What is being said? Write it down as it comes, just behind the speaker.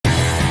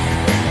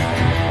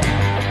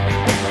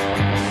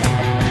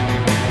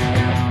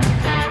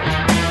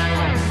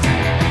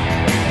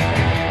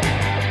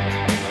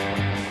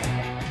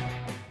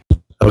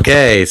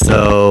Okay,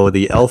 so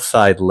the elf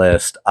side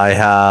list, I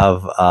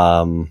have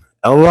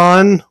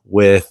Elrond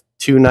with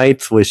 2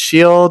 knights with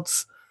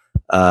shields,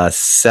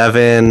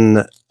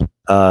 7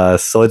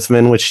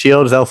 swordsmen with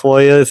shields, elf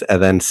warriors, and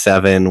then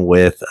 7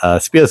 with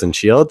spears and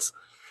shields.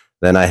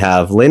 Then I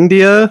have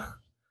Lindia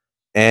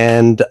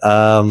and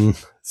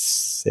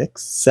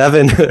 6,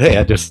 7. Hey,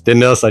 I just didn't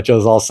notice I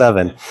chose all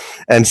 7.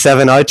 And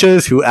 7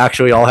 archers who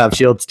actually all have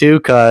shields too,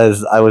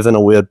 because I was in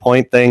a weird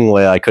point thing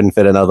where I couldn't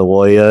fit another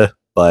warrior,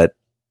 but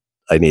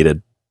I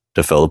needed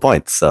to fill the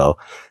points. So,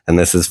 and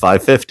this is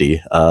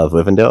 550 of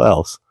Rivendell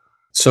elves.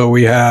 So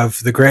we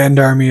have the Grand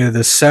Army of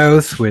the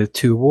South with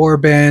 2 war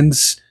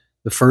bands.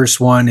 The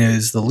first one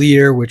is the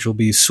leader, which will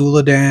be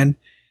Suladan.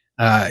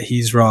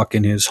 He's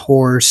rocking his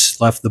horse,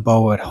 left the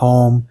bow at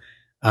home,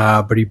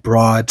 but he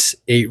brought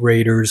 8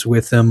 raiders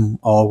with him,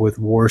 all with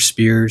war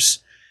spears,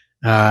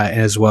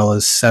 as well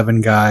as 7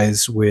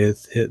 guys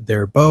with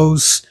their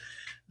bows.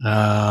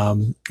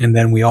 And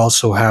then we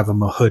also have a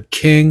Mahud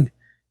King,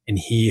 and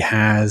he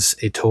has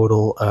a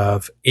total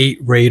of 8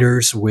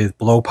 raiders with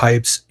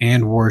blowpipes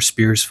and war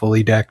spears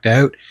fully decked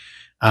out,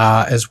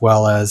 as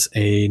well as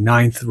a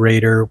 9th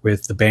raider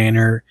with the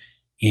banner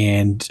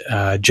and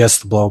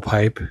just the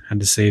blowpipe,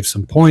 had to save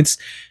some points.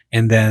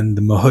 And then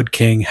the Mahud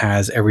King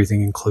has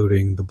everything,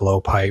 including the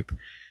blowpipe.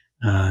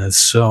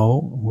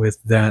 So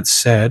with that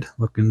said,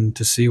 looking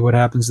to see what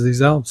happens to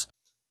these elves.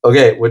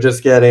 Okay, we're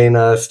just getting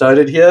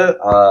started here.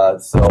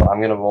 So I'm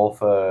going to roll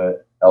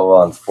for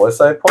Elrond's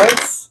foresight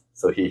points.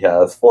 So he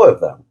has 4 of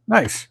them.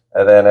 Nice.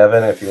 And then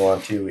Evan, if you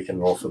want to, we can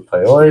roll for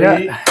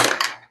priority. Yeah.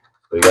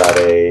 We got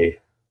a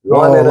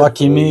 1 and a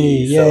lucky 3,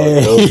 me. So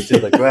it goes to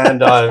the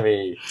Grand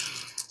Army.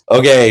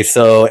 Okay,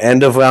 so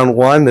end of round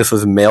 1, this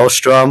was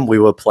Maelstrom. We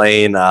were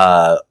playing,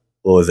 what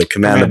was it,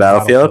 Command the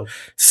Battlefield.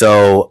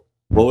 So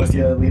what was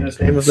your leader's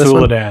name of this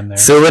Suladan one?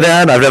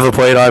 Suladan. I've never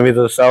played Army of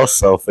the South,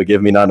 so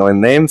forgive me not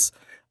knowing the names.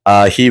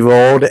 He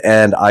rolled,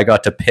 and I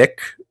got to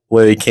pick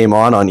where he came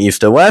on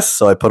east or west,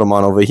 so I put him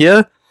on over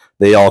here.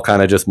 They all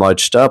kind of just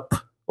marched up,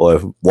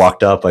 or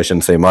walked up. I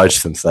shouldn't say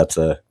marched since that's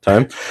a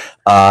time.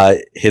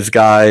 His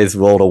guys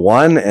rolled a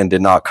 1 and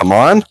did not come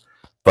on,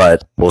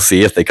 but we'll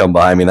see if they come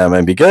behind me. That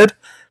might be good.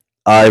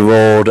 I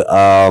rolled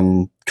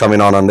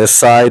coming on this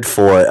side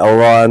for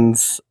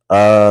Elrond's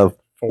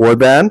ward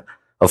band,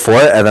 a 4,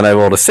 and then I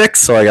rolled a 6,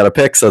 so I got a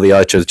pick. So the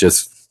archers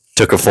just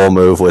took a full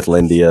move with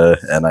Lindia,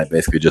 and I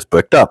basically just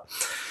bricked up.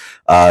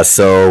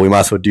 So we might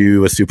as well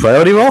do a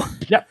priority roll.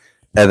 Yep.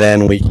 And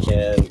then we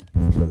can...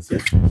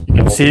 You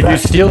can see if you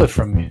steal it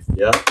from me.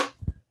 Yeah.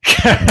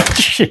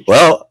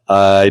 Well,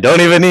 I don't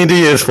even need to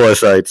use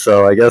foresight,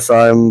 so I guess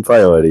I'm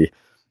priority.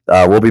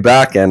 We'll be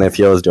back, and if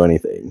heroes do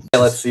anything.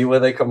 Let's see where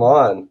they come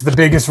on. The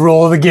biggest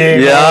roll of the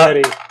game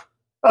already.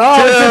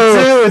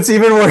 Oh, 2! It's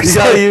even worse.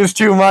 You gotta use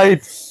 2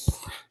 mites.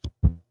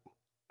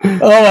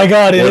 Oh my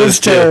god, it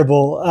is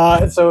terrible.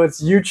 So it's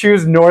you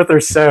choose north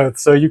or south,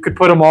 so you could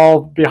put them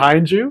all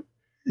behind you.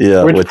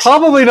 Yeah, which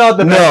probably not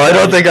the best. No, I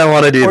don't think I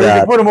want to do or that.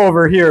 You can put them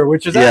over here,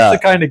 which is actually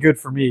kind of good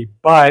for me,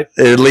 but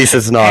at least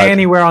it's not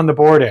anywhere on the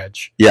board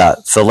edge. Yeah,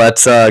 so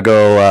let's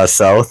go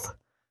south.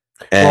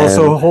 And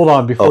also, hold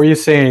on before you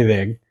say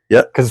anything.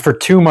 Yeah, because for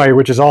 2 might,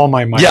 which is all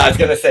my might. Yeah, I was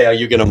gonna say, are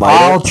you gonna might?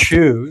 I'll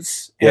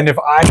choose, and if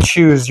I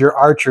choose, your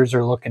archers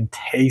are looking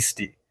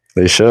tasty.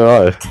 They sure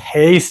are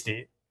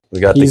tasty. We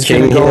got the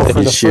king here.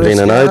 He's shooting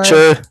an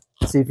archer.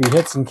 See if he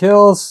hits and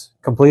kills.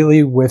 Completely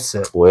whiffs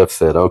it.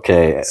 Whiffs it.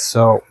 Okay.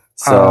 So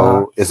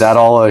is that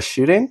all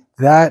shooting?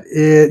 That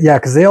is, yeah,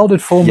 because they all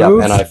did full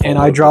moves, and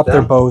I dropped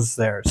their bows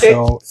there. Okay.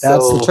 So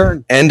that's the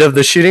turn. End of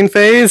the shooting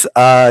phase.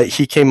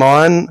 He came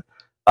on.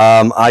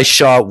 I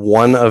shot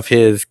one of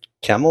his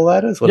camel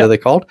ladders. What are they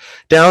called?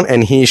 Down,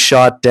 and he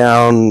shot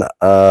down.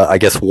 I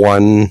guess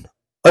 1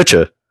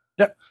 archer.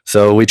 Yep.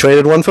 So we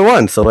traded 1 for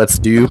 1. So let's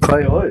do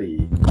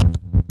priority.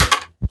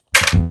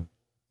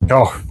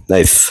 Oh,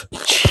 nice.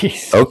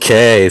 Jeez.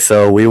 Okay,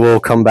 so we will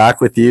come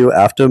back with you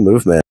after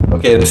movement.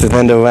 Okay, this is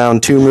into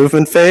round 2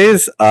 movement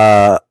phase.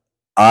 I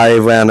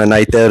ran a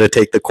knight there to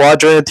take the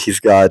quadrant. He's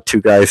got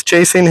 2 guys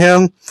chasing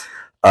him.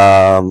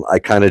 I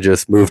kind of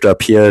just moved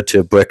up here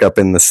to brick up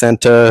in the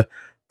center,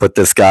 put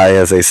this guy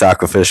as a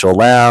sacrificial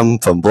lamb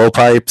from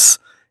blowpipes,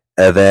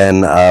 and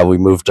then we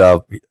moved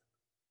up.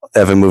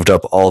 Evan moved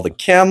up all the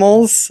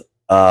camels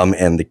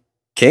and the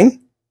king.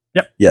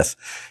 Yep. Yes,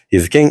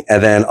 he's the king.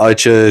 And then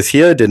archers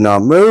here did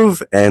not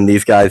move, and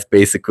these guys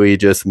basically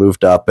just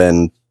moved up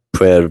and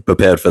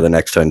prepared for the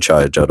next turn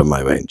charge out of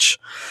my range.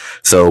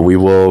 So we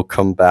will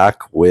come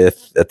back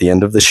with at the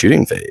end of the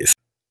shooting phase.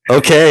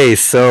 Okay,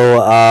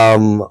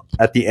 so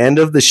at the end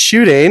of the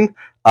shooting,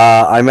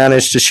 I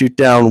managed to shoot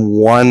down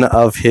 1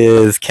 of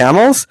his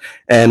camels,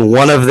 and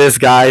one of these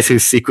guys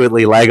who's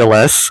secretly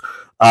Legolas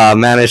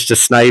managed to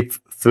snipe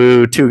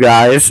through 2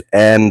 guys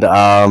and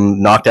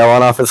knocked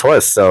Elrond off his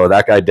horse. So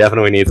that guy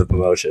definitely needs a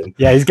promotion.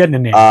 Yeah, he's getting a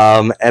name.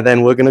 And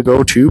then we're going to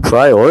go to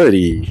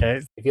priority.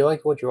 Okay. If you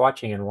like what you're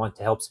watching and want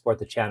to help support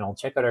the channel,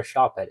 check out our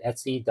shop at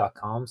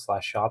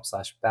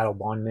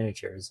etsy.com/shop/Battlebond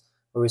Miniatures.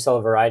 where we sell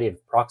a variety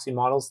of proxy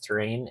models,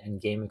 terrain,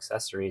 and game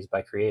accessories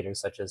by creators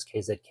such as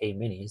KzK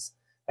Minis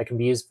that can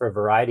be used for a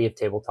variety of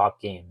tabletop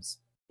games.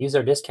 Use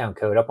our discount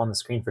code up on the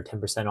screen for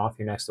 10% off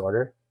your next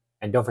order,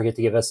 and don't forget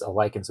to give us a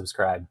like and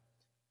subscribe.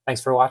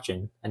 Thanks for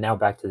watching, and now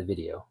back to the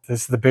video.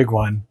 This is the big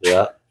one.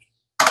 Yeah.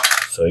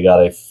 So we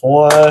got a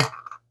 4.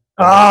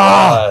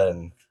 Ah!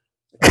 1.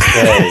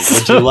 Okay.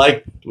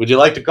 Would you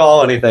like to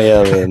call anything,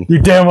 Evan? You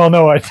damn well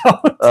know I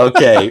don't.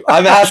 Okay.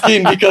 I'm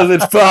asking because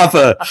it's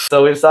proper.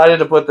 So we decided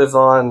to put this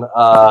on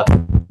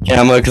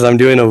camera because I'm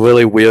doing a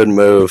really weird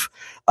move.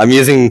 I'm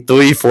using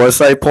 3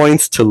 foresight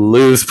points to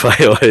lose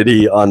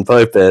priority on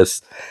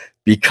purpose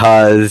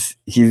because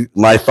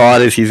my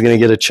thought is he's gonna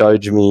get a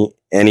charge me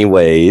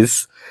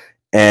anyways.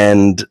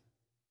 And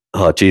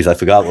oh geez, I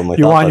forgot what my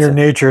you want your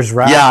nature's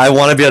wrath. Yeah, I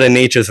want to be able to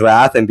nature's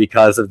wrath, and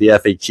because of the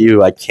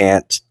FAQ, I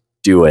can't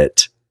do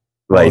it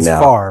right now.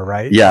 It's far,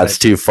 right? Yeah, it's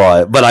too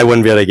far, but I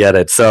wouldn't be able to get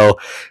it. So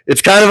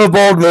it's kind of a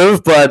bold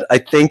move, but I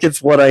think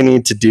it's what I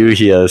need to do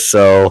here.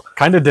 So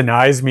kind of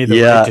denies me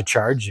the right to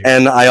charge you.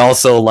 And I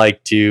also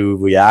like to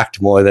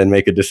react more than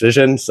make a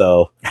decision.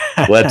 So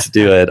let's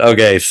do it.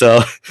 Okay,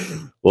 so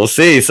we'll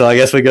see. So I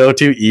guess we go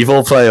to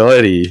evil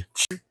priority.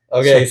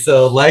 Okay,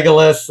 so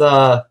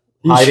Legolas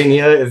hiding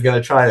here is going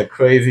to try a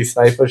crazy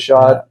sniper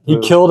shot. He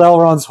killed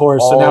Elrond's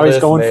horse, so now he's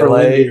going for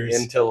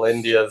Lindia's. Into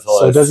Lindia's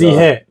horse. So does he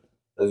hit?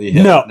 Does he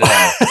hit? No.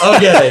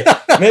 Okay,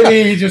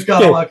 maybe he just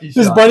got a lucky shot.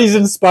 His buddy's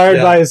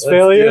inspired by his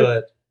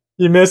failure.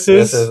 He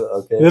misses.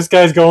 Okay. This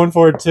guy's going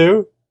for it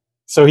too.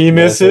 So he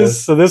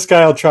misses. So this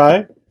guy will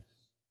try.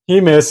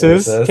 He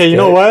misses. Okay, you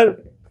know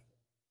what?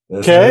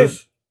 Okay.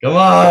 Come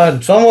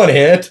on, someone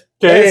hit.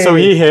 Okay, hey. So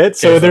he hit.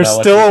 So there's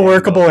still a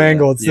workable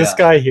angle. It's this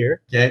guy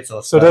here. Okay,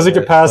 so does it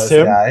get past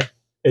him? Guy.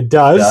 It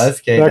does.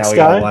 Okay, next now we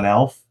guy. got one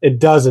elf. It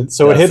doesn't.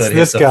 So it hits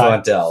this guy.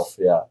 Front elf.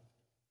 Yeah.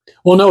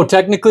 Well, no,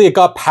 technically it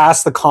got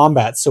past the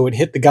combat, so it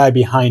hit the guy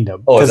behind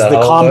him because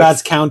the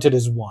combat's counted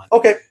as 1.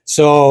 Okay.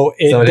 So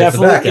it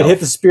definitely hit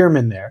the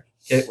spearman there.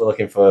 Okay, we're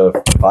looking for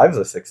 5s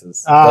or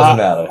 6s. Doesn't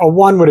matter. A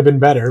 1 would have been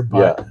better,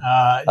 but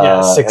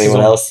yeah, 6 is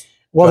anyone else?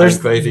 Well, there's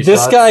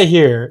this guy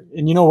here,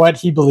 and you know what?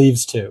 He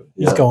believes too.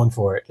 He's going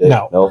for it. Okay.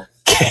 No. Nope.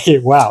 Okay,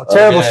 wow.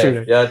 Terrible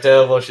shooting. Yeah,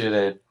 terrible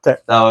shooting.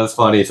 That was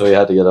funny, so we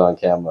had to get it on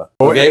camera.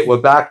 Okay,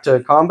 we're back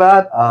to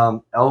combat.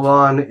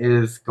 Elrond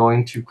is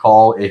going to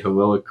call a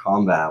heroic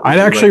combat. I'd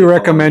actually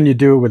recommend you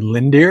do it with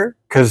Lindir,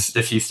 because...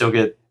 Does he still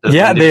get...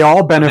 they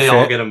all benefit. They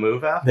all get a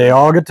move after? They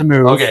all get to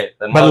move. Okay.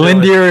 Then but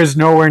Lindir is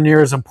nowhere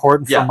near as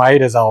important for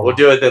might as Elrond. We'll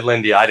do it with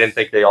Lindir. I didn't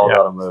think they all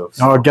got a move.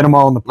 So. No, get them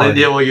all in the party.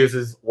 Lindir will use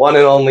his one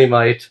and only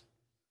might.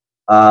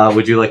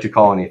 Would you like to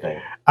call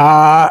anything?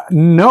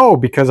 No,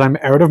 because I'm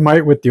out of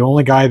might with the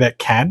only guy that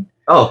can.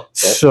 Oh. Okay.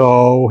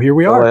 So here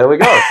we are. There we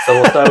go. So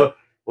we'll start with,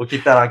 we'll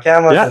keep that on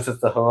camera since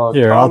it's the heroic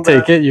Here, combat.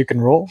 I'll take it. You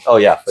can roll. Oh,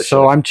 yeah.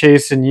 So I'm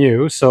chasing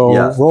you.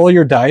 So roll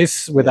your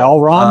dice with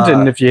Elrond,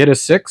 and if you hit a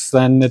 6,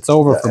 then it's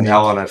over for me.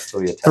 Elrond has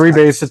 3 attacks. 3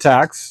 base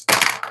attacks.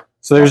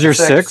 So there's your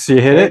 6.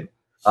 You hit it.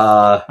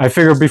 I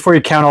figure before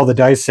you count all the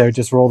dice out,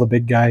 just roll the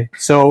big guy.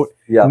 So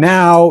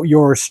now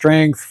your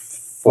strength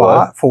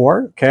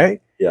 4.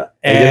 Okay. Yeah.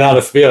 And you're not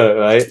a spirit,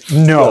 right?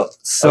 No.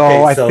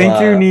 So I think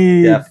you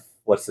need...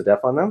 What's the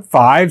def on them?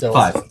 5.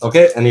 5.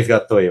 Okay, and he's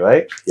got 3,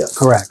 right? Yes.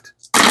 Correct.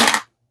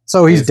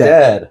 So he's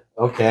dead.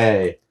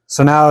 Okay.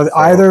 So now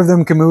either of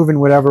them can move in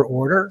whatever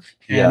order,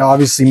 and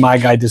obviously my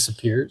guy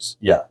disappears.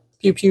 Yeah.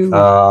 Pew pew.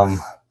 I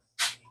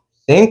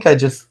think I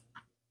just...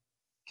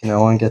 Can I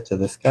want to get to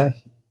this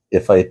guy?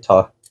 If I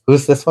talk...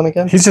 Who's this one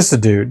again? He's just a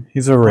dude.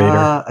 He's a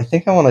raider. I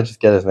think I want to just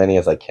get as many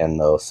as I can,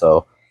 though,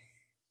 so...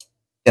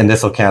 And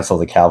this will cancel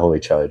the cavalry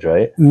charge,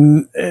 right?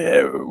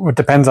 It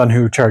depends on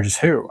who charges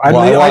who.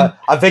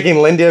 I'm thinking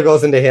Lindia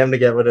goes into him to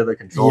get rid of the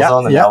control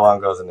zone, and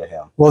Elrond goes into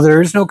him. Well,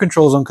 there is no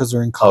control zone because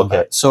they're in combat.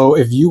 Okay. So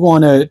if you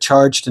want to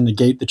charge to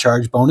negate the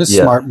charge bonus,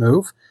 smart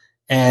move.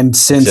 And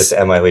since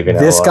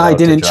this guy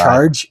didn't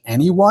charge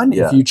anyone,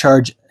 if you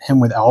charge him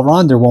with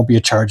Elrond, there won't be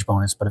a charge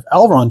bonus. But if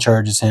Elrond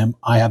charges him,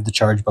 I have the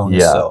charge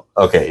bonus. Yeah. So.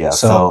 Okay, yeah.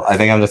 So I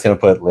think I'm just going to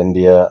put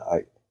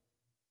Lindia...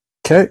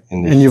 Okay,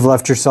 and you've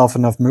left yourself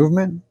enough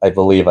movement? I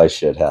believe I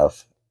should have.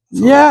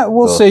 So yeah,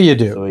 we'll say you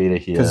do. So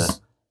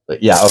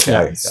yeah,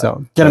 okay. Yeah,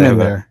 so get him in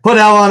there. Put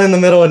Elrond in the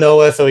middle of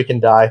nowhere so he can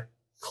die.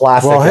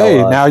 Classic. Well,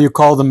 hey, now you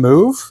call the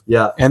move.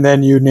 Yeah. And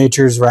then you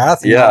Nature's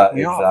Wrath. Yeah,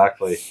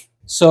 exactly.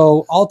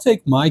 So I'll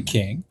take my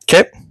king.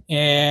 Okay.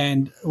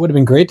 And it would have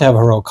been great to have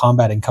heroic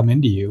combat and come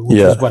into you, which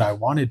is what I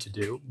wanted to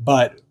do.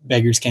 But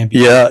beggars can't be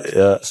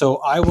choosers. So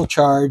I will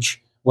charge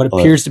what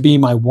appears to be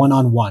my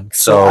one-on-one.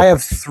 So I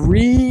have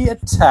 3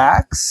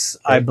 attacks,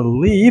 I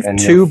believe, and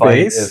 2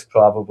 base. Is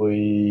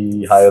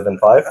probably higher than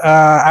 5?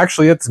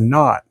 Actually, it's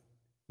not.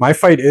 My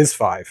fight is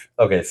 5.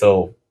 Okay,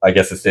 so I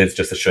guess it's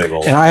just a straight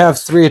roll. And I have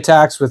 3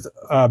 attacks with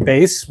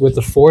base, with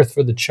the 4th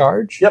for the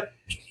charge. Yep.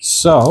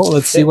 So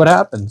let's see what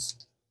happens.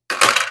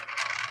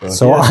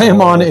 So I am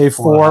on a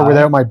 4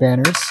 without my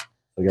banners.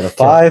 We got a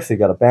 5, so you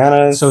got a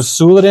banner. So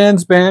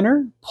Suladan's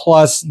banner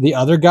plus the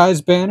other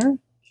guy's banner.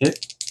 Okay.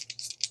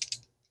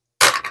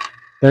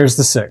 There's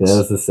the 6.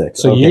 There's the 6.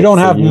 So okay, you don't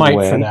have you might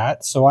win. for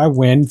that. So I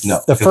win. No,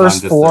 the 'cause first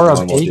I'm just 4 a of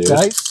normal 8 dude.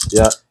 dice.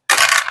 Yeah.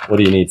 What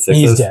do you need? 6s?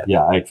 He's dead.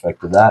 Yeah, I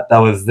expected that. That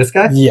was this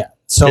guy? Yeah.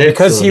 So Okay,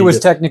 because so he he was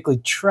gets- technically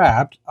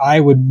trapped, I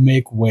would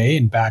make way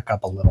and back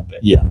up a little bit.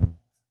 Yeah.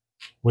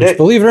 Which, Okay.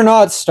 believe it or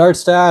not,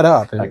 starts to add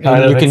up. And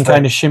kind of you can expect-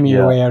 kind of shimmy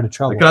your yeah. way out of I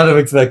trouble. kind of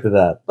expected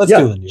that. Let's do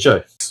Lindia.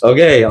 Sure.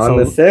 Okay, on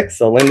So- the 6,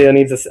 so Lindia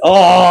needs a...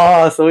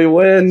 Oh, so he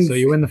wins. So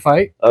you win the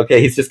fight.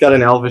 Okay, he's just got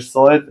an elvish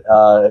sword.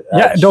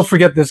 Yeah, don't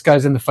forget this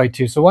guy's in the fight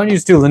too. So why don't you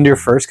just do Lindia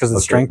first because of the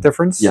Okay. strength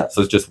difference? Yeah,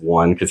 so it's just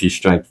 1 because he's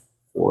strength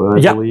 4, I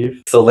Yeah.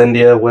 believe. So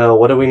Lindia will...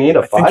 What do we need?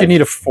 A 5? I think you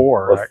need a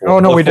 4. A Right? 4. Oh,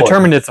 no, A we 4.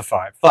 determined it's a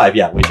 5. 5,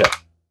 yeah, we did.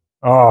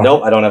 Oh,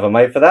 Nope, I don't have a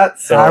might for that.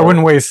 So I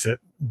wouldn't waste it.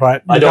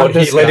 But I you don't. got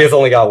this guy. Lindia's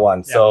only got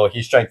 1, so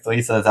he's strength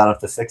 3, so it's out up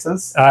to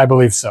 6s. I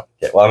believe so.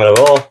 Okay, well, I'm going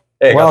to roll.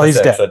 Hey, Well, got the he's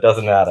 6, dead. so it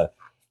doesn't matter.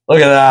 Look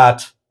at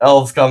that.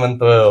 Elves coming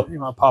through. You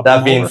want to pop That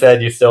him being over?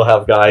 said, you still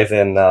have guys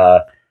in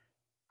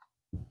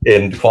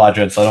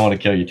quadrants, so I don't want to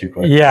kill you too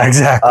quick. Yeah,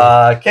 exactly.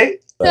 Okay.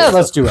 Yeah,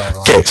 let's do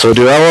Elrond. Okay, so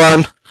do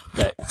Elrond.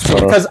 Okay.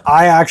 Because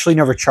I actually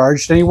never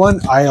charged anyone,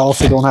 I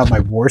also don't have my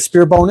War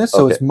Spear bonus,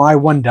 so Okay. it's my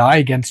 1 die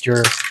against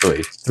your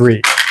 3.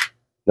 3.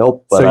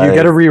 Nope. So you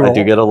get a reroll. I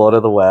do get a Lord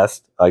of the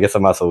West. I guess I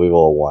must have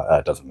reroll a 1.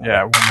 It doesn't matter. Yeah,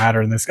 it won't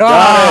matter in this. Got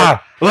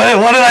Ah! Wait,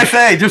 what did I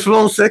say? Just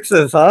roll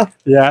 6s, huh?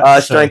 Yeah.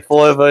 Strength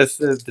 4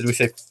 versus... Did we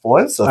say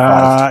 4s or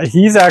 5?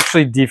 He's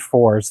actually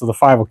D4, so the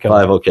 5 will kill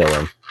 5 him. will kill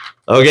him.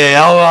 Okay,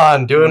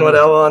 Elrond, doing what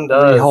Elrond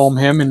does. Rehome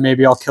him, and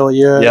maybe I'll kill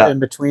you Yeah. in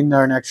between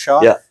our next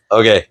shot. Yeah.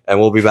 Okay, and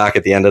we'll be back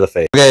at the end of the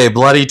phase. Okay,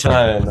 bloody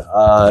turn.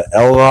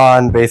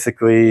 Elrond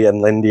basically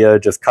and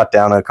Lindia just cut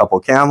down a couple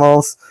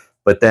camels,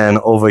 but then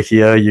over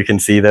here you can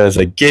see there's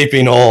a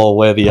gaping hole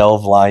where the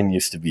elf line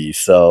used to be.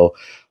 So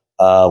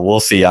we'll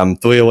see. I'm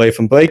 3 away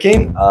from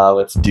breaking.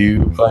 Let's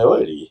do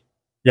priority.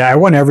 Yeah, I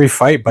won every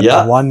fight, but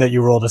Yeah. the one that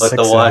you rolled a But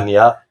 6 the one,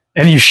 yeah.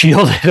 and you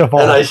shielded them all.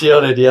 And I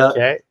shielded, yeah.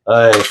 Okay.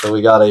 Alright, so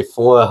we got a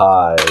 4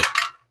 high.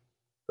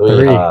 3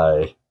 3.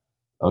 high.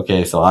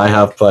 Okay, so I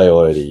have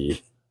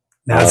priority.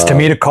 Now it's to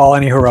me to call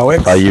any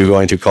heroics. Are you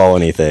going to call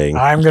anything?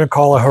 I'm going to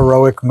call a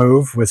heroic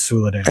move with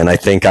Suladan. And I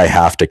think I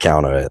have to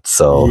counter it.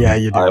 So Yeah,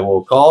 you do. I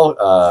will call.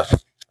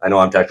 I know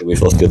I'm technically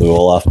supposed to do the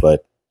roll off,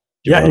 but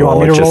Yeah, you want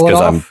me to just roll it 'cause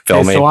off? I'm Okay,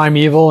 filming. so I'm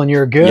evil and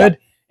you're good,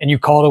 and you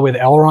called it with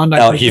Elrond.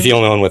 I He's the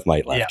only one with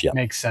might left. Yeah.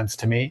 makes sense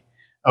to me.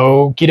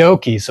 Okie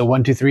dokie. So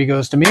 1, 2, 3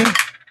 goes to me.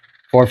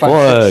 4, 5,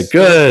 4, 6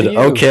 good. goes to you.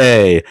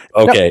 Okay.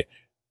 Okay.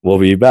 We'll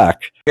be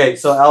back. Okay,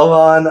 so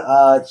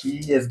Elrond, he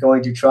is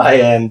going to try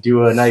and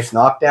do a nice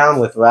knockdown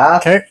with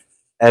Wrath. Okay.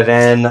 And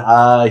then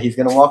he's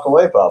going to walk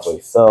away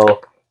probably.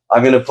 So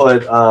I'm going to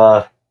put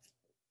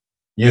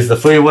use the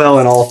free will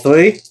in all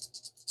 3.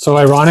 So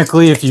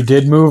ironically, if you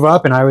did move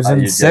up and I was You in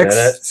did 6,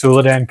 it.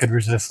 Suladan could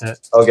resist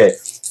it. Okay,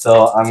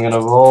 so I'm going to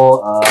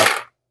roll.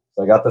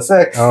 So I got the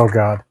 6. Oh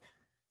god.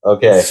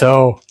 Okay.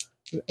 So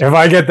if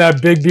I get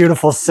that big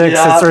beautiful 6,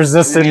 Yeah, it's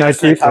resistant. you need I a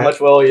 6. keep How it. much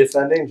will are you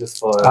spending? Just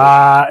for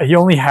He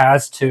only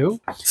has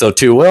 2. so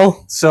 2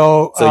 will.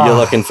 So you're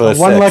looking for a 1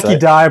 6, lucky right?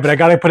 die, but I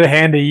got to put a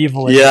hand of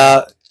evil in.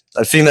 Yeah,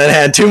 I've seen that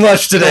hand too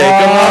much today.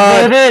 Come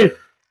Come on. baby.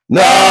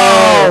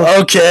 No.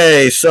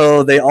 Okay,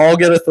 so they all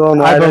get a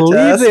thrown I rider believe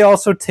test. they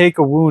also take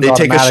a wound. They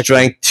take a automatically.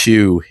 strength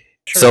 2.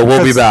 Sure, So we'll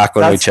be because back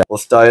when we that's- check. We'll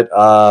start.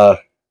 So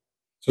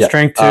Yeah.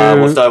 strength 2.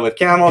 We'll start with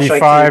camel. D5,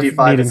 strength 2,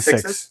 D5, needing and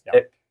 6. 6s. Yeah.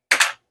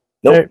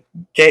 Nope.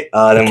 Okay.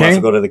 Then we'll have to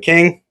king? go to the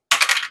king.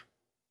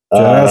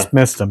 Just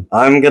missed him.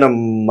 I'm gonna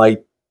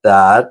might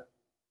that.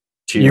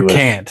 To You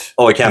can't.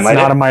 Oh, I can't It's might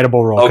not it? a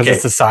mightable roll because Okay.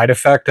 it's a side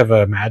effect of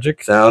a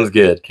magic. Sounds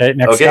good. Okay,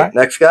 next Okay, guy.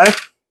 next guy.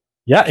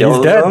 Yeah, Kill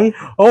he's dead. him.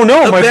 Oh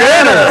no, The my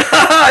banner!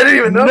 I didn't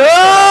even know.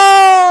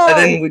 No! And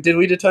then did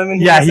we determine?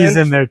 he Yeah, was he's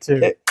in there too.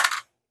 Okay.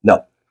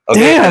 No. Okay,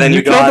 Damn, and then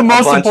you killed got the a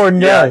most bunch-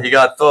 important Yeah, guy. you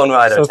got Throne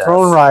Rider. So test.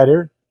 Throne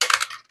Rider,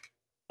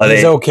 Are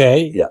he's they-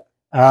 okay.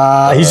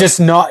 Yeah. He's just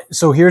not.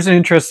 So here's an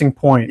interesting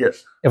point.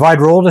 Yes. If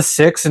I'd rolled a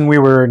 6 and we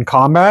were in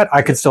combat,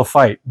 I could still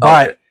fight,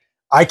 but Okay.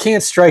 I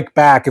can't strike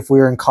back if we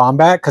were in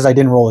combat because I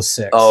didn't roll a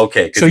 6. Oh,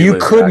 okay. 'cause So you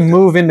would've could reacted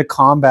move into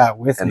combat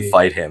with and me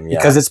fight him. Yeah.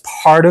 because it's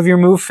part of your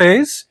move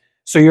phase.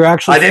 So you're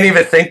actually I didn't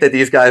even think that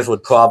these guys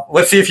would prop.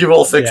 Let's see if you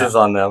roll 6s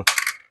on them.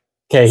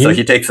 okay. So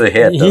he takes a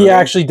hit. doesn't He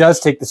actually does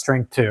take the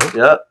strength 2,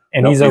 Yeah.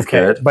 and Nope, he's he's okay,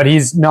 good. but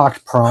he's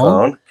knocked prone.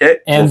 Prone. Okay.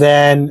 And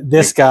then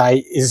this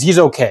guy he's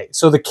okay.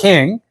 So the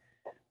king,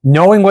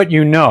 knowing what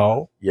you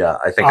know, yeah,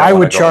 I think I wanna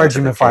would go charge into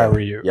him the if I king. were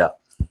you. Yeah.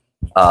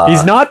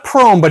 He's not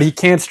prone, but he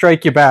can't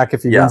strike you back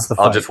if he Yeah. wins the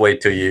fight. I'll just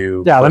wait till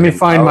you. Yeah, put let me him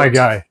find my out.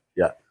 guy.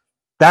 Yeah.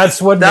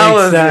 That's what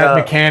makes that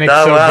mechanic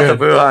that so Wrath good. of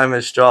Bruheim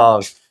is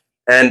strong.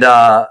 And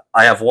I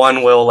have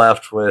 1 will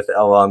left with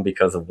Elrond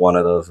because of one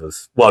of those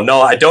was. Well,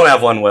 no, I don't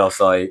have 1 will.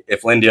 So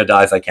if Lindia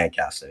dies, I can't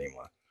cast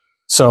anymore.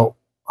 So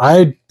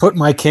I put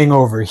my king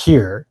over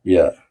here.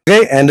 Yeah.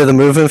 Okay, end of the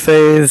movement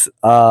phase.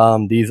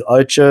 These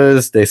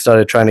archers, they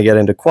started trying to get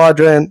into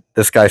quadrant.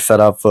 This guy set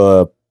up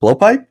for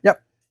blowpipe.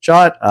 Yep.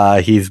 Shot.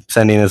 He's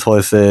sending his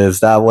horses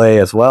that way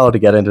as well to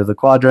get into the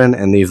quadrant,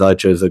 and these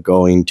archers are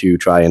going to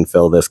try and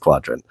fill this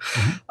quadrant.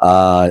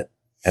 And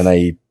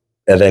I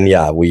And then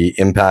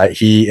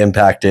he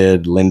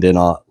impacted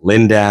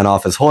Lindan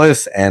off his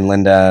horse, and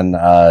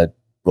Lindan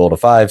rolled a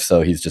 5,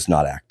 so he's just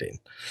not acting.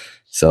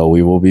 So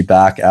we will be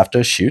back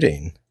after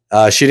shooting.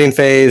 Shooting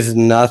phase,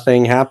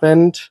 nothing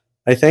happened,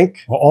 I think.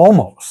 Well,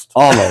 almost.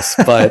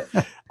 But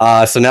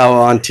so now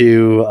we're on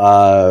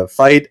to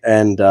fight,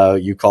 and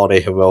you called a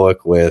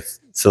heroic with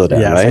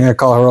Suladan, Yeah, right? so I'm gonna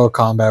call heroic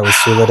combat with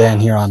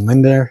Suladan here on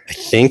Linder. I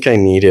think I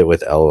need it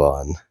with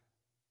Elrond.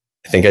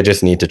 I think I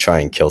just need to try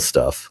and kill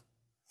stuff.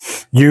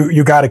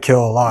 You got to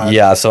kill a lot.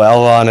 Yeah, so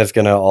Elrond is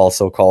going to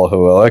also call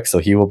heroic, so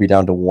he will be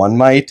down to 1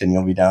 might, and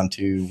you'll be down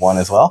to 1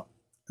 as well.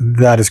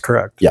 That is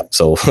correct. Yeah,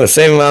 so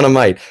same amount of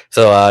might.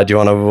 So do you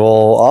want to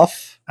roll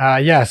off?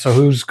 Yeah. So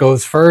who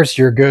goes first?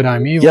 You're good.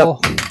 I'm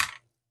evil. Yep.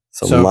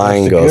 So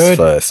mine goes to goes good.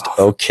 first.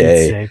 Oh,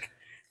 okay.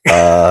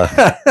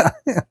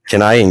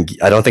 Can I?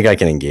 I don't think I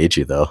can engage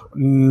you though.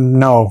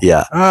 No.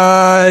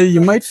 Yeah.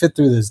 You might fit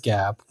through this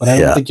gap, but I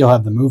don't think you'll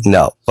have the movement.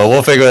 No, but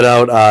we'll figure it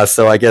out.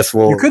 So I guess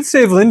we'll. You could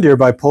save Lindir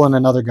by pulling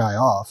another guy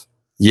off.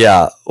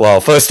 Yeah.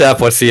 Well, first step.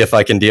 Let's see if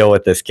I can deal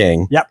with this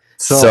king. Yep.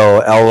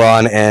 So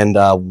Elrond and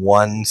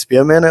 1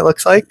 spearman. It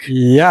looks like.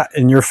 Yeah,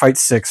 and your fight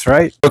 6,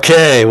 right?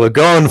 Okay, we're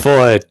going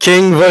for it.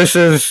 King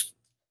versus.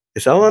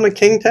 Is Elrond a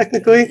king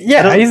technically?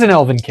 Yeah, he's an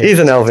elven king. He's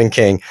an elven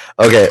king.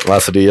 Okay, well,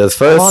 so do yours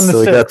first. So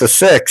we got the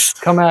 6.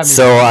 Come at me.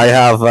 So I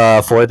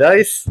have 4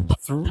 dice.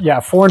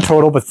 4 in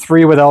total, but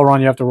 3 with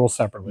Elrond. You have to roll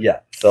separately. Yeah.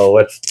 So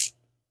let's.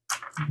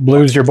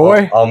 Blue's your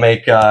boy. I'll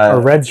make.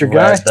 Or red's your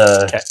guy.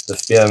 The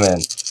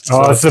spearman.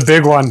 Oh, it's a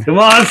big one. Come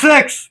on,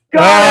 6.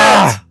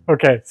 Got it.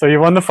 Okay, so you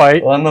won the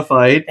fight. Won the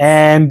fight.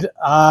 And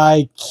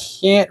I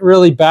can't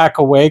really back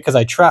away because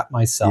I trapped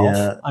myself.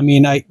 Yeah. I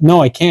mean, I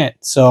can't.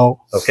 So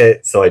okay,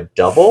 so I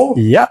double.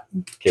 Yeah.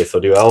 Okay, so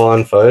do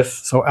Elrond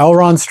first. So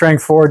Elrond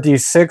strength 4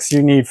 d6.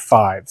 You need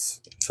 5s.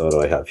 So what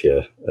do I have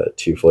here?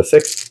 2, 4,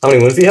 6. How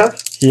many wounds do you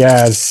have? He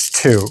has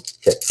 2.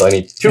 Okay, so I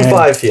need 2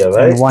 5s here,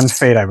 right? And 1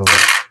 fate, I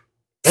believe.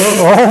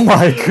 Oh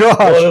my gosh!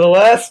 Go to the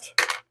west.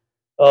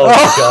 Oh my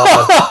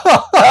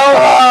god!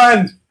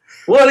 Elrond!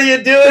 What are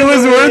you doing? It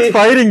was worth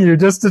fighting you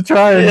just to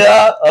try.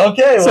 Yeah.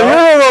 Okay. So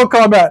your heroic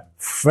combat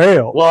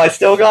failed. Well, I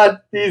still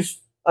got 2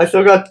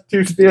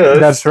 spears.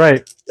 That's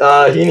right.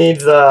 He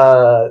needs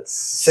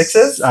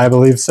 6s. I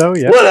believe so.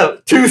 Yeah.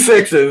 What 2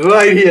 6s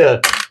right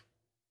here.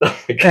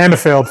 And a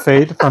failed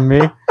fate from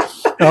me.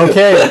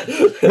 Okay.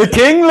 The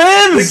king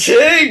lives. The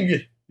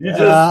king.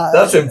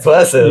 That's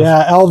impressive.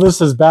 Yeah,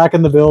 Elvis is back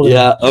in the building.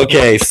 Yeah,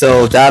 okay,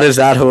 so that is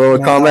that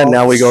heroic combat.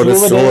 Now we go to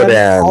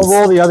Suladan. I'll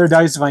roll the other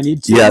dice if I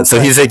need to. Yeah,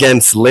 so he's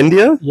against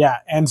Lindia? Yeah,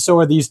 and so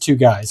are these 2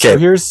 guys. So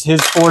here's his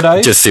 4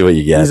 dice. Just see what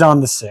you get. He's on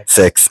the 6.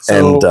 6,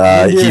 so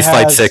and he's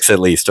fight 6 at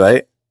least,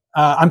 right?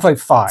 I'm fight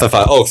 5.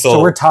 Oh,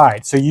 so we're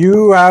tied. So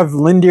you have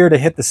Lindir to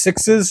hit the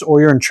 6s or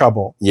you're in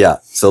trouble. Yeah,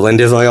 so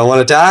Lindia's only got 1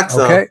 attack,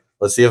 so... Okay.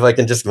 Let's see if I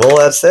can just roll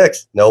that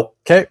 6. Nope.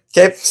 Okay.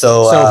 Okay.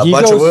 So a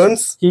bunch of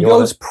wounds. He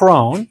goes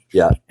prone.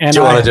 Yeah. And do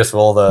you want to just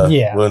roll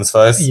the wounds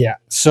first? Yeah.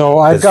 So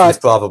I've got. He's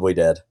probably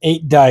dead.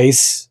 8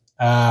 dice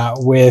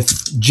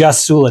with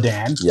just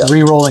Suladan. Yeah.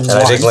 Rerolling. And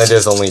I think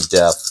Linda's only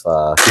deaf.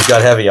 He's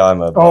got heavy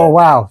armor. Oh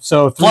wow!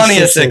 So plenty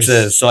of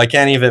 6s. So I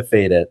can't even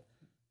fade it.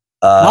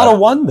 Not a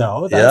 1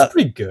 though. That's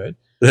pretty good.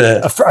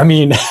 I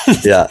mean,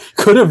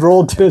 could have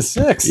rolled to a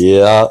 6.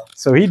 Yeah.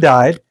 So he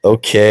died.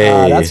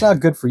 Okay. That's not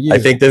good for you. I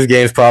think this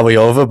game's probably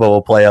over, but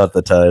we'll play out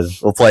the time.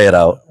 We'll play it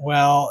out.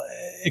 Well,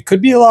 it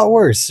could be a lot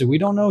worse. We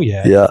don't know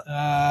yet.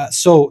 Yeah.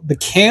 So the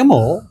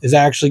camel is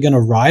actually going to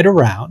ride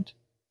around.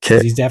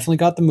 Okay. He's definitely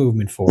got the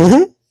movement for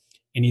it.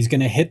 And he's going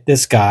to hit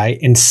this guy,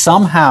 and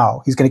somehow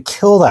he's going to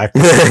kill that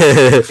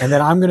guy. And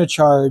then I'm going to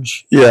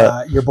charge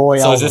your boy.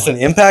 So is this an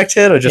impact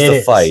hit or just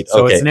a fight?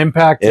 So it's an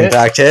impact hit.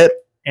 Impact hit.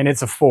 And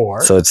it's a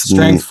 4. So it's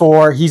strength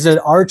 4. He's an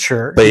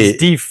archer. But he's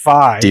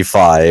D5.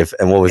 D5.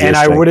 And what was and your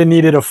strength? I would have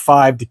needed a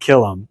 5 to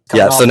kill him.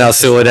 Yeah, so now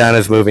Suladan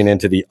is moving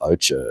into the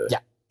archer. Yeah.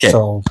 Okay.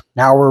 So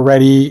now we're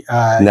ready.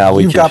 Now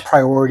you've got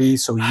priority,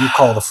 so you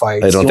call the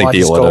fight. I don't think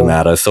the order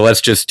matters. So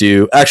let's just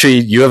do... Actually,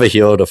 you have a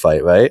hero to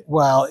fight, right?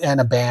 Well,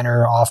 and a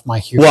banner off my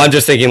hero. Well, I'm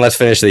just thinking let's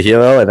finish the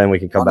hero, and then we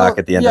can come back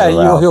at the end of the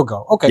round. Yeah, he'll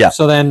go. Okay,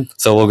 so then...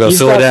 So we'll go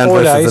Suladan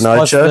versus an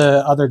archer. Plus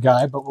the other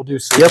guy, but we'll do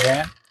Suladan.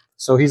 Yep.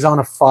 So he's on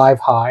a 5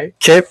 high.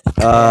 Okay.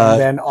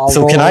 Then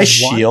so can I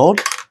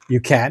shield? You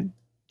can.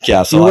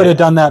 Yeah. So you would have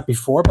done that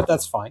before, but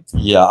that's fine.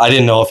 Yeah, I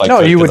didn't know if I could. No,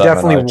 you would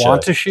definitely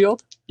want to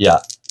shield. Yeah.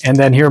 And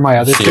then here are my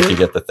other 2. See if you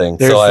get the thing.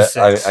 There's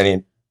so I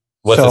need...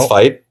 What's his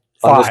fight?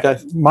 5. On this guy?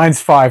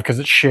 Mine's 5 because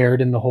it's shared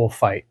in the whole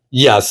fight.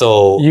 Yeah,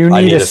 so you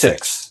need a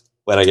 6.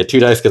 When I get 2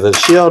 dice because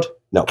it's shield?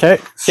 No. Okay.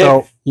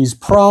 So he's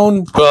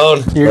prone.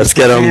 Let's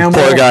get him.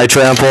 Poor guy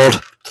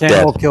trampled.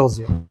 Camel kills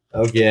you.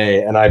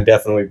 Okay, and I'm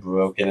definitely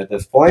broken at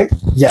this point.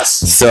 Yes.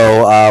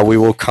 So we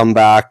will come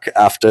back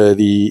after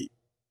the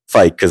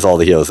fight because all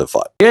the heroes have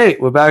fought. Okay,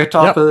 we're back at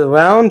top of the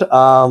round.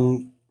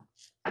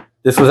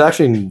 This was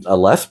actually a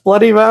less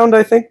bloody round,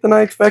 I think, than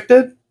I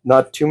expected.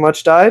 Not too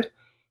much died.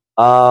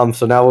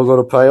 So now we'll go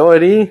to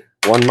priority.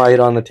 1 might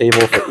on the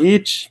table for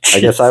each. I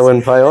guess I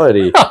win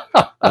priority.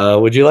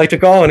 Would you like to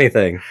call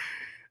anything?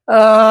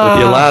 With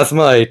your last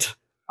might.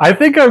 I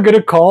think I'm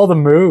gonna call the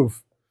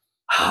move.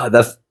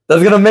 That's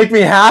gonna make me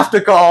have to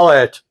call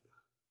it.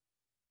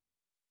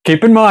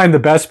 Keep in mind, the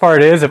best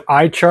part is if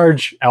I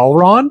charge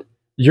Elrond,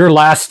 your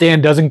last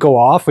stand doesn't go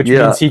off, which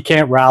means he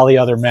can't rally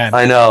other men.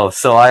 I know,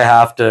 so I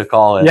have to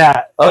call it.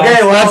 Yeah. Okay,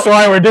 well, that's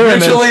why we're doing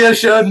this. Usually I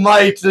should,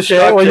 might.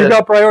 Okay, well, you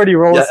got priority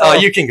roll. Yeah, oh,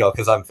 you can go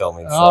because I'm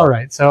filming. So. All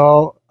right,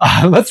 so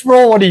let's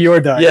roll one of your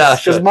dice. Yeah,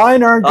 because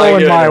mine aren't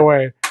going my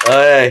way.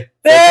 Hey,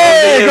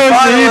 it goes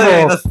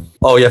to evil.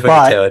 Oh, you have a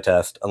Terra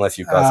test, unless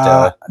you've got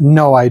Terra.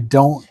 No, I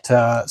don't.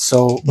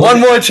 So one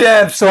more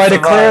chance. So I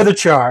declare the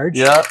charge.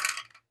 Yeah.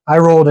 I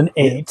rolled an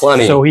 8,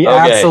 so he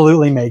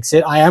absolutely makes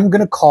it. I am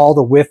going to call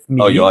the with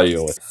me. Oh, you are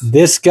you.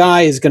 This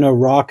guy is going to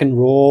rock and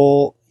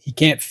roll. He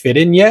can't fit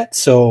in yet,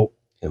 so...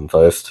 Him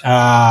first.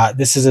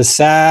 This is a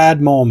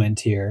sad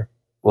moment here.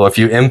 Well, if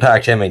you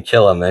impact him and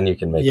kill him, then you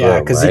can make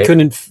room, because he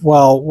couldn't...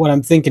 Well, what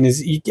I'm thinking is...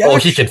 he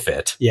can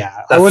fit.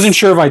 Yeah. I wasn't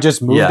sure if I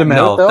just moved him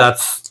out, though.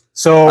 That's...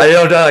 So... I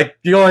don't know,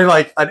 you're only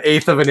like an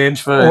eighth of an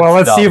inch for... Well,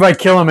 let's see if I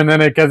kill him, and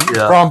then it gets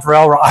problem for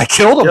Elrond. I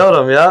killed him.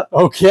 Killed him, yeah.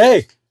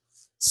 Okay.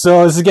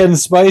 So this is getting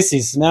spicy.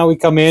 So now we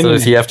come in. So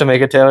does he have to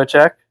make a Terra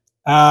check?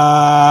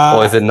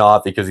 Or is it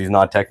not because he's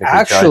not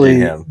technically charging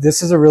him?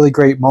 This is a really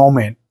great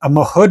moment. A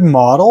Mahood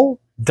model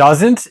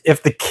doesn't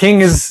if the king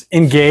is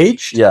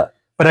engaged. Yeah.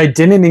 But I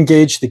didn't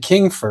engage the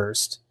king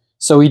first.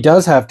 So he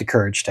does have to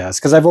courage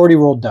test because I've already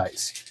rolled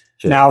dice.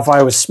 Shit. Now, if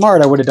I was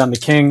smart, I would have done the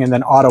king and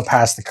then auto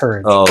pass the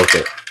courage. Oh,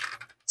 okay.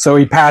 So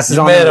he passes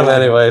on. You made him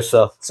anyway,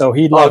 so. So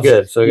he loves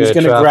good. So he's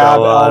going to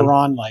grab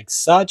Elrond like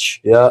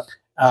such. Yeah.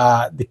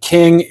 The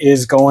king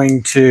is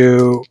going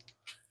to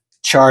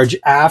charge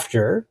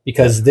after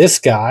because this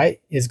guy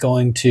is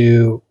going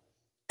to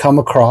come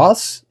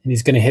across and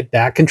he's going to hit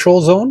that control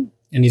zone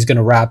and he's going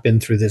to wrap in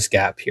through this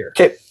gap here.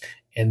 Okay.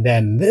 And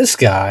then this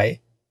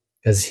guy,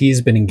 because he's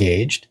been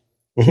engaged,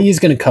 he's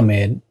going to come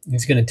in.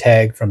 He's going to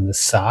tag from the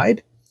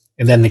side.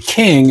 And then the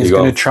king is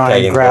going to try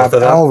and grab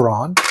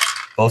Elrond.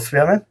 Both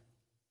of them?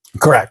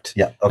 Correct.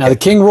 Yeah. Okay. Now the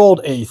king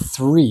rolled a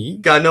 3.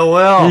 Got no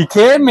will. He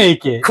can't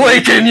make it.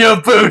 Quake in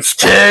your boots,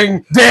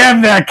 king.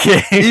 Damn that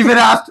king. Even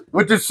after,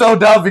 which is so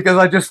dumb because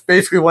I just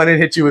basically went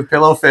and hit you with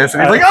pillow fist,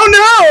 and he's like,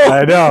 "Oh no!"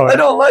 I know. I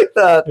don't like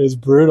that. It's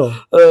brutal.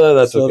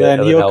 That's so okay.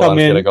 then he'll come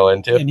in gonna go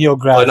into and he'll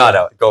grab. Oh, not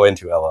out. Go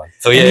into Elrond.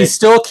 So he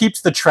still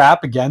keeps the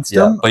trap against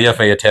him. But you have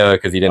a Terra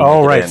because he didn't.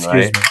 Oh right.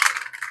 Excuse me.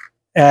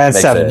 And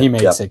 7. He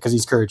makes it because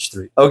he's courage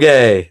 3.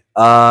 Okay.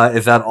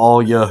 Is that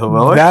all your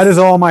heroic? That is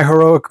all my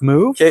heroic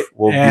move. Okay.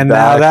 We'll be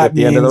back at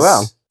the end of the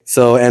round.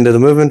 So end of the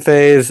movement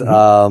phase.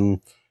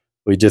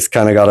 We just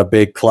kind of got a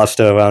big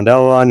cluster around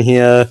Elrond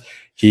here.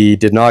 He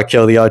did not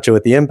kill the archer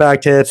with the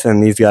impact hits,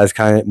 and these guys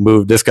kind of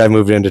moved. This guy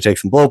moved in to take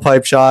some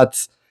blowpipe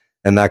shots,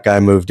 and that guy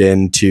moved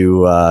in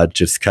to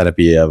just kind of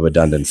be a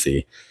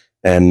redundancy.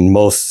 And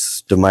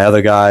most of my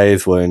other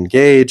guys were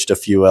engaged. A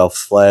few elves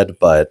fled,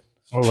 but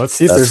let's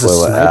see if there's a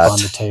snipe on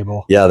the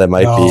table. Yeah, there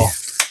might be.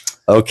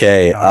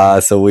 Okay,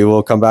 so we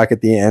will come back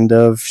at the end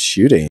of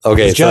shooting.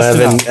 Okay, so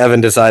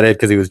Evan decided,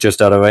 because he was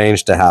just out of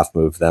range, to half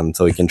move them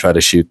so he can try to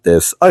shoot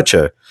this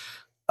archer.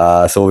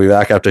 So we'll be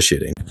back after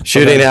shooting.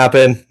 Shooting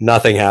happened.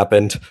 Nothing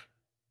happened.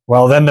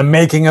 Well, then the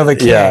making of the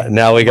king. Yeah,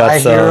 now we got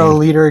some... hero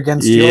leader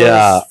against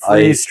yours.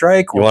 Free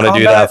strike. You want to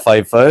do that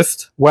fight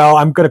first? Well,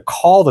 I'm going to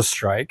call the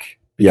strike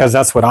because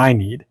that's what I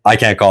need. I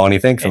can't call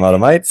anything because I'm out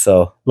of might,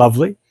 so...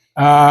 Lovely.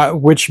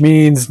 Which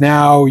means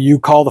now you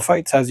call the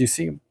fights as you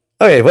see them.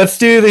 Okay, let's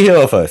do the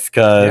hero first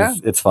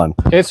because it's fun.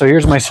 Okay, so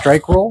here's my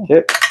strike roll.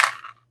 Okay.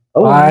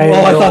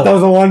 I thought that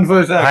was a 1 for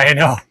a second. I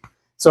know.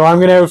 So I'm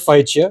going to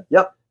fight you.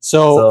 Yep.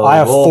 So I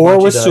have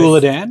 4 with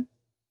Suladan.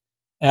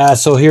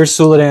 So here's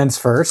Suladan's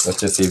first. Let's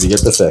just see if you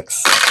get the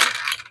 6.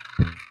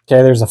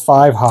 Okay, there's a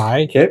 5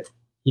 high. Okay.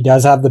 He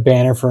does have the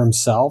banner for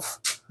himself.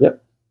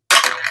 Yep.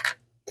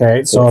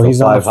 Okay, so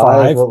he's on a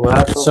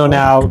 5. So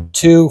now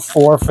 2,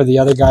 4 for the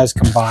other guys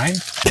combined.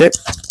 Okay.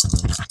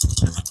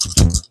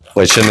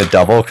 Wait, shouldn't it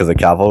double because of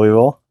cavalry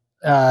roll?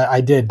 I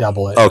did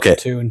double it. Okay.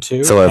 2 and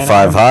 2. So at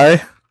 5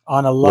 high?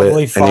 On a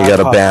lovely 5 and you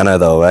got a banner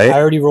though, right? I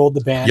already rolled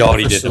the banner. You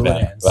already did the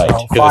banner. Right.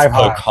 So 5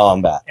 high.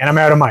 Combat. And I'm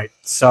out of might.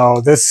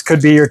 So this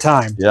could be your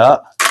time. Yeah.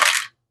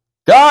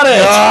 Got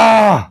it!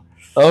 Ah!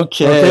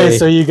 Okay,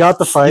 so you got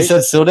the fight. You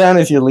said Sildan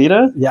is your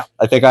leader? Yeah.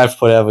 I think I've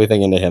put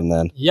everything into him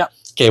then. Yep.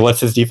 Okay, what's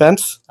his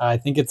defense? I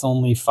think it's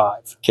only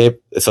 5. Okay,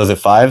 so is it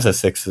 5s or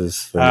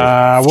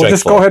 6s? We'll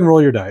just go ahead and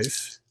roll your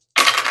dice.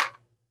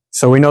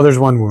 So we know there's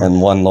 1 wound.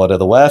 And 1 Lord of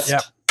the West?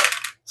 Yep.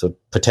 So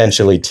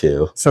potentially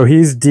 2. So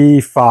he's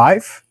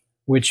D5,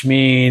 which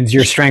means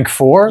you're strength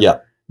 4. Yeah.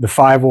 The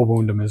 5 will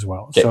wound him as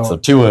well. Okay, so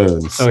 2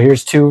 wounds. So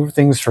here's 2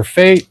 things for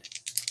fate.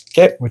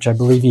 Okay. Which I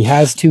believe he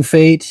has 2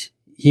 fate.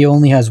 He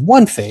only has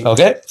 1 fate.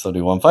 Okay, so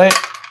do 1 fight.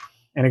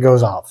 And it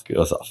goes off. It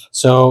goes off.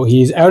 So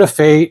he's out of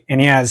fate, and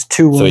he has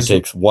 2 wounds. So he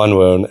takes 1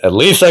 wound. At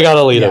least I got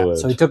a leader wound.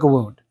 So he took a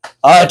wound.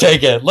 I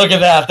take it. Look at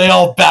that. They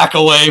all back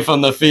away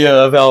from the fear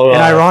of Elrond.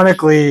 And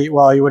ironically,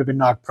 well, he would have been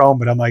knocked prone,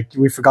 but I'm like,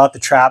 we forgot the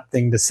trap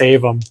thing to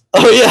save him.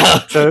 Oh,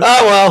 yeah.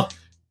 Oh, well.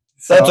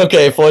 That's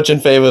okay. Fortune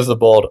favors the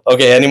bold.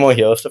 Okay, any more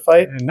heroes to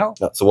fight? No.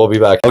 No, so we'll be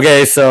back.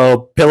 Okay,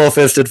 so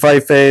pillow-fisted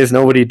fight phase.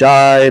 Nobody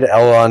died.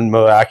 Elrond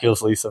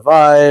miraculously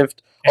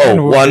survived.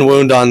 And one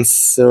wound on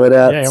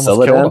Celadan. Yeah,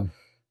 almost killed him.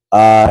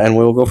 And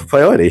we'll go for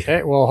priority.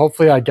 Okay, well,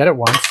 hopefully I get it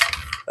once.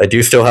 I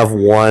do still have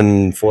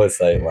one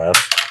foresight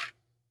left.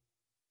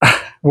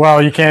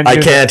 Well, you can't. I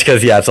can't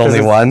because, yeah, it's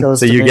only one.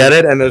 So you me. get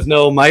it, and there's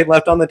no might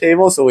left on the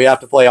table, so we have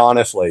to play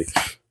honestly.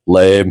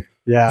 Lame.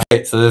 Yeah.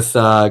 Okay, so this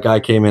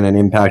guy came in and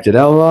impacted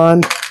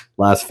Elrond.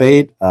 Last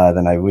fate.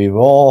 Then I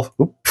re-roll.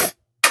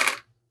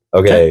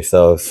 Okay,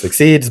 so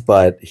succeeds,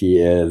 but he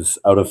is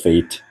out of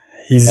fate.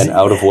 And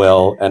out of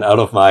will, and out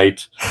of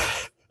might,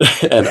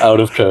 and out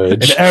of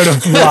courage. And out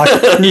of luck.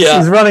 Yeah.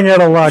 He's running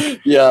out of luck.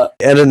 Yeah.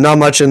 And not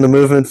much in the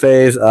movement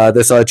phase.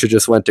 This archer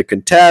just went to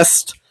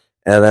contest.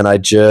 And then I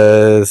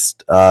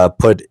just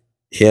put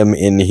him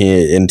in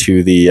here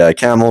into the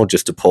camel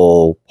just to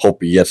pull.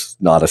 Hope he gets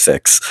not a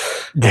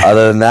 6.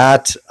 Other than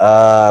that,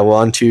 we're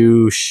on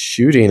to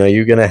shooting. Are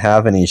you gonna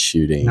have any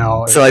shooting?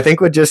 No. So I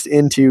think we're just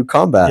into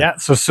combat. Yeah.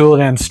 So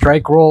Celadan's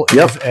strike roll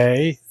is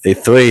a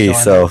 3.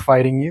 So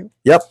fighting you.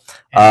 Yep.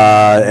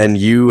 And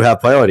you have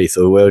priority.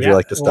 So where would you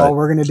like to start? Well,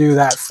 we're gonna do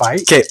that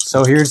fight. Okay.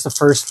 So here's the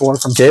first 4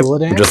 from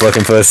Celadan. I'm just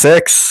looking for a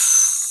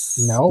 6.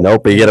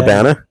 Nope. But you get a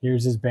banner.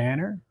 Here's his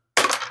banner.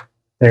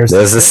 There's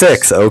the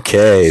 6.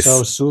 Okay.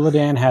 So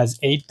Celadan has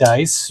 8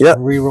 dice. Yep.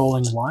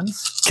 Re-rolling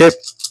ones. Okay.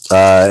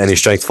 Any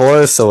strength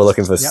 4s, so we're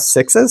looking for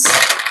 6s.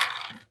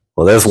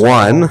 Well, there's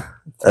 1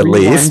 at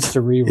least. To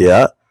re-roll.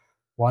 Yeah.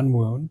 1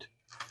 wound.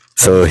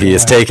 So he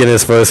has taken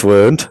his first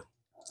wound.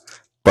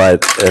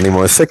 But any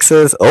more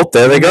 6s? Oh,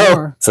 there they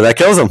go. So that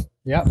kills him.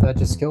 Yeah, that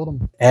just killed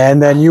him.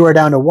 And then you are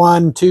down to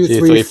 1, 2,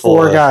 3,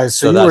 4 guys.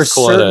 So you were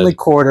certainly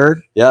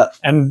quartered. Yeah.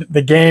 And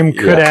the game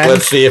could end.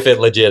 Let's see if it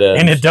legit ends.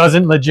 And it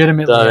doesn't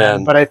legitimately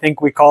end, but I think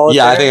we call it.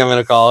 Yeah, I think I'm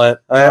going to call it.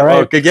 All right.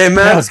 Well, good game,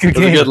 man. That was a good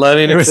game. It was a good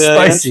learning It was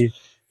experience. spicy.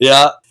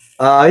 Yeah.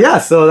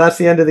 So that's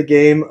the end of the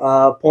game.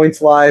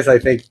 Points-wise, I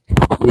think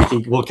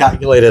we'll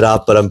calculate it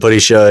up, but I'm pretty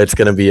sure it's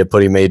going to be a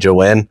pretty major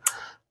win.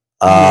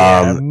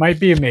 Yeah, it might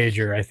be a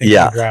major. I think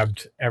yeah. we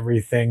grabbed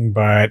everything,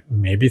 but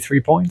maybe 3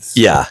 points.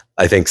 Yeah,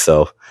 I think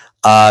so.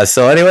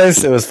 So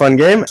anyways, it was a fun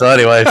game. So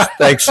anyways,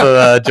 thanks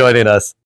for joining us.